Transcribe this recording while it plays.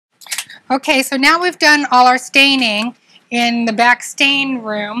Okay, so now we've done all our staining in the back stain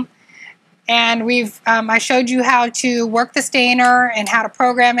room, and I showed you how to work the stainer and how to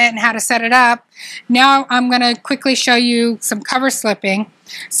program it and how to set it up. Now I'm going to quickly show you some cover slipping.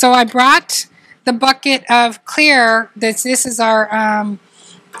 So I brought the bucket of clear. This is our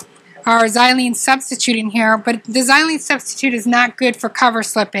xylene substitute in here, but the xylene substitute is not good for cover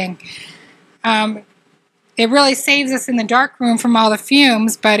slipping. It really saves us in the dark room from all the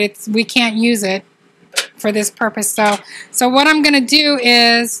fumes, but we can't use it for this purpose. So what I'm going to do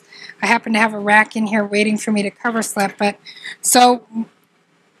is, I happen to have a rack in here waiting for me to cover slip, so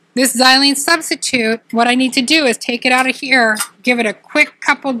this xylene substitute, what I need to do is take it out of here, give it a quick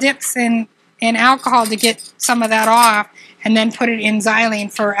couple dips in alcohol to get some of that off, and then put it in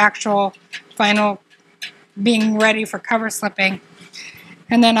xylene for actual final being ready for cover slipping.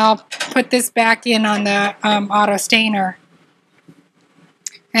 And then I'll put this back in on the auto stainer.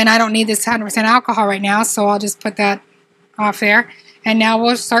 And I don't need this 100% alcohol right now, so I'll just put that off there. And now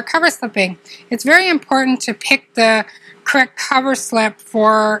we'll start cover slipping. It's very important to pick the correct cover slip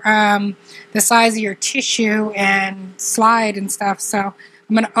for the size of your tissue and slide and stuff. So I'm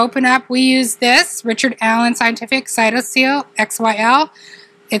going to open up. We use this Richard Allen Scientific Cytoseal XYL.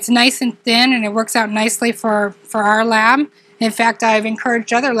 It's nice and thin, and it works out nicely for our lab. In fact, I've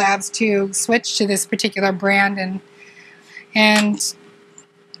encouraged other labs to switch to this particular brand, and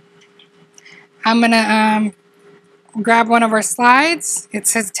I'm going to grab one of our slides. It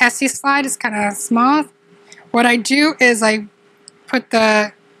says Tessie slide. It's kind of small. What I do is I put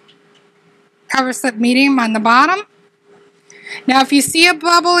the cover slip medium on the bottom. Now, if you see a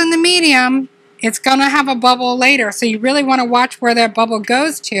bubble in the medium, it's going to have a bubble later, so you really want to watch where that bubble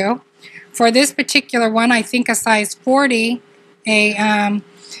goes to. For this particular one, I think a size 40, a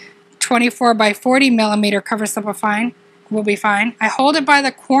 24 by 40 millimeter cover slip will be fine. I hold it by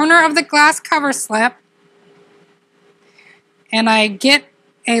the corner of the glass cover slip, and I get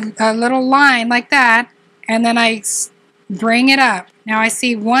a little line like that, and then I bring it up. Now I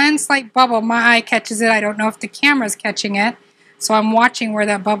see one slight bubble. My eye catches it. I don't know if the camera's catching it, so I'm watching where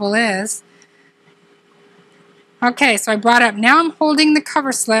that bubble is. Okay, so I brought it up. Now I'm holding the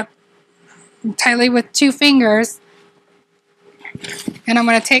cover slip tightly with 2 fingers, and I'm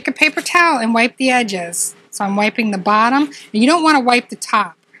going to take a paper towel and wipe the edges. So I'm wiping the bottom. You don't want to wipe the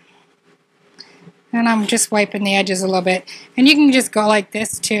top. And I'm just wiping the edges a little bit. And you can just go like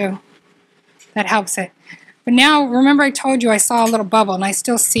this too. That helps it. But now, remember I told you I saw a little bubble, and I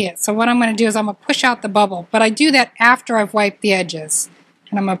still see it. So what I'm going to do is I'm going to push out the bubble. But I do that after I've wiped the edges.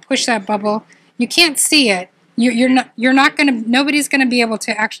 And I'm going to push that bubble. You can't see it. You're not going to, nobody's going to be able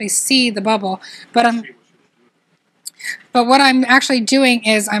to actually see the bubble. But what I'm actually doing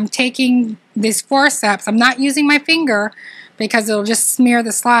is I'm taking these forceps. I'm not using my finger because it'll just smear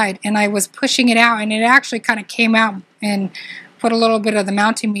the slide. And I was pushing it out, and it actually kind of came out and put a little bit of the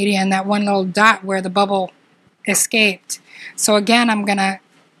mounting media in that one little dot where the bubble escaped. So again, I'm going to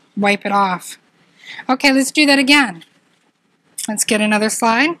wipe it off. Okay, let's do that again. Let's get another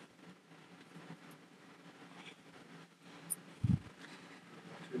slide.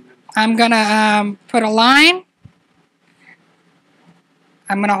 I'm going to put a line.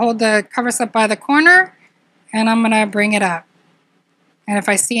 I'm going to hold the cover slip by the corner, and I'm going to bring it up. And if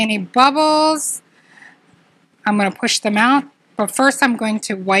I see any bubbles, I'm going to push them out. But first I'm going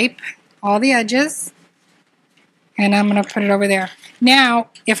to wipe all the edges, and I'm going to put it over there. Now,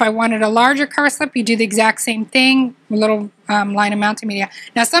 if I wanted a larger cover slip, you do the exact same thing, a little line of mounting media.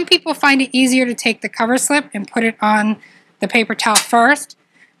 Now, some people find it easier to take the cover slip and put it on the paper towel first,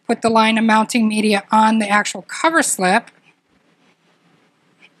 put the line of mounting media on the actual cover slip,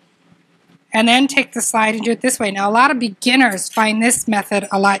 and then take the slide and do it this way. Now, a lot of beginners find this method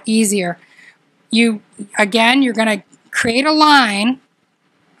a lot easier. Again, you're going to create a line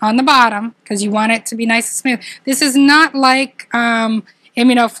on the bottom because you want it to be nice and smooth. This is not like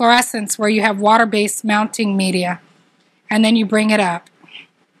immunofluorescence where you have water-based mounting media, and then you bring it up.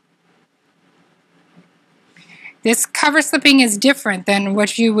 This cover slipping is different than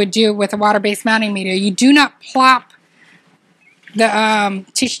what you would do with a water-based mounting media. You do not plop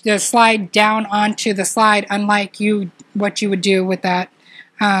the slide down onto the slide, unlike what you would do with that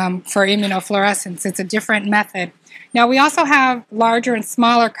for immunofluorescence. It's a different method. Now we also have larger and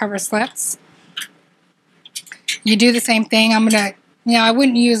smaller cover slips. You do the same thing. I'm gonna, I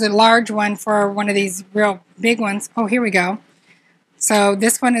wouldn't use a large one for one of these real big ones. Oh, here we go. So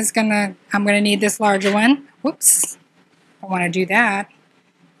this one is I'm gonna need this larger one. Whoops, I want to do that.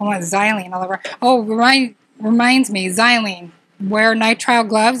 I want xylene all over. Oh, reminds me, xylene. Wear nitrile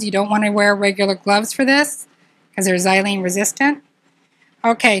gloves. You don't want to wear regular gloves for this because they're xylene resistant.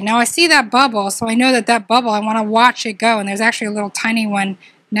 Okay, now I see that bubble, so I know that that bubble, I want to watch it go, and there's actually a little tiny one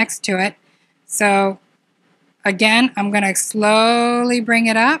next to it. So again, I'm going to slowly bring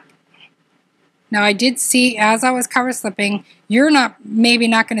it up. Now I did see, as I was cover slipping, you're maybe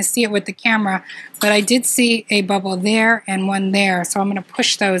not going to see it with the camera, but I did see a bubble there and one there. So I'm going to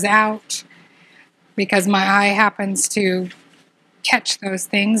push those out because my eye happens to catch those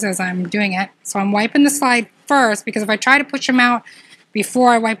things as I'm doing it. So I'm wiping the slide first, because if I try to push them out before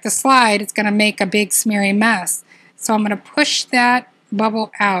I wipe the slide, it's going to make a big smeary mess. So I'm going to push that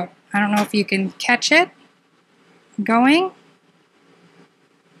bubble out. I don't know if you can catch it going.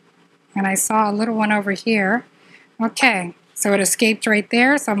 And I saw a little one over here. Okay, so it escaped right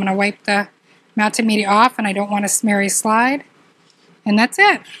there. So I'm going to wipe the melted media off, and I don't want a smeary slide. And that's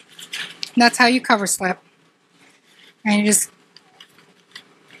it. That's how you cover slip. And you just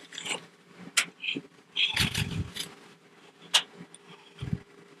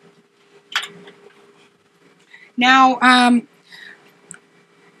now,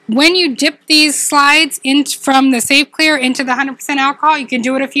 when you dip these slides from the Safe Clear into the 100% alcohol, you can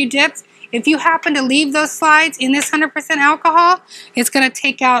do it a few dips. If you happen to leave those slides in this 100% alcohol, it's going to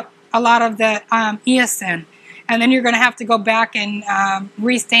take out a lot of the eosin. And then you're going to have to go back and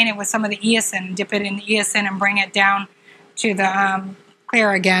restain it with some of the eosin, dip it in the eosin and bring it down to the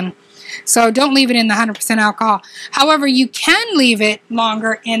clear again. So don't leave it in the 100% alcohol. However, you can leave it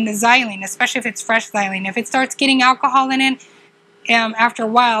longer in the xylene, especially if it's fresh xylene. If it starts getting alcohol in it, after a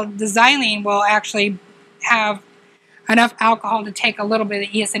while, the xylene will actually have enough alcohol to take a little bit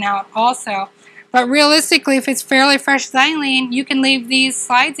of the eosin out also. But realistically, if it's fairly fresh xylene, you can leave these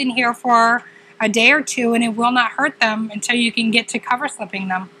slides in here for a day or two, and it will not hurt them until you can get to cover slipping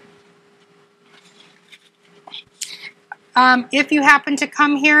them. If you happen to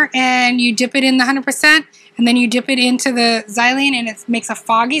come here and you dip it in the 100% and then you dip it into the xylene and it makes a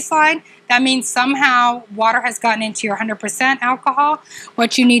foggy slide, that means somehow water has gotten into your 100% alcohol.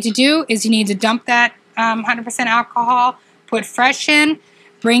 What you need to do is you need to dump that 100% alcohol, put fresh in,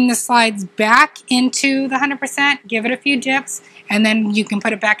 bring the slides back into the 100%, give it a few dips, and then you can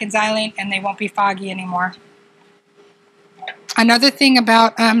put it back in xylene and they won't be foggy anymore. Another thing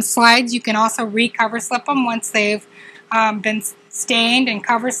about slides, you can also recover slip them once they've been stained and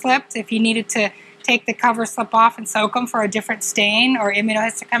cover slipped. If you needed to take the cover slip off and soak them for a different stain or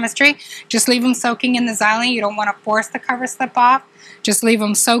immunohistochemistry, just leave them soaking in the xylene. You don't want to force the cover slip off. Just leave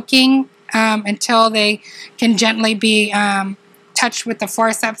them soaking until they can gently be touched with the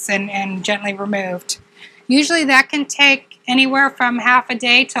forceps and gently removed. Usually that can take anywhere from half a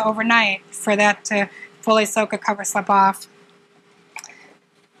day to overnight for that to fully soak a cover slip off.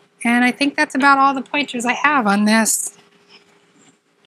 And I think that's about all the pointers I have on this.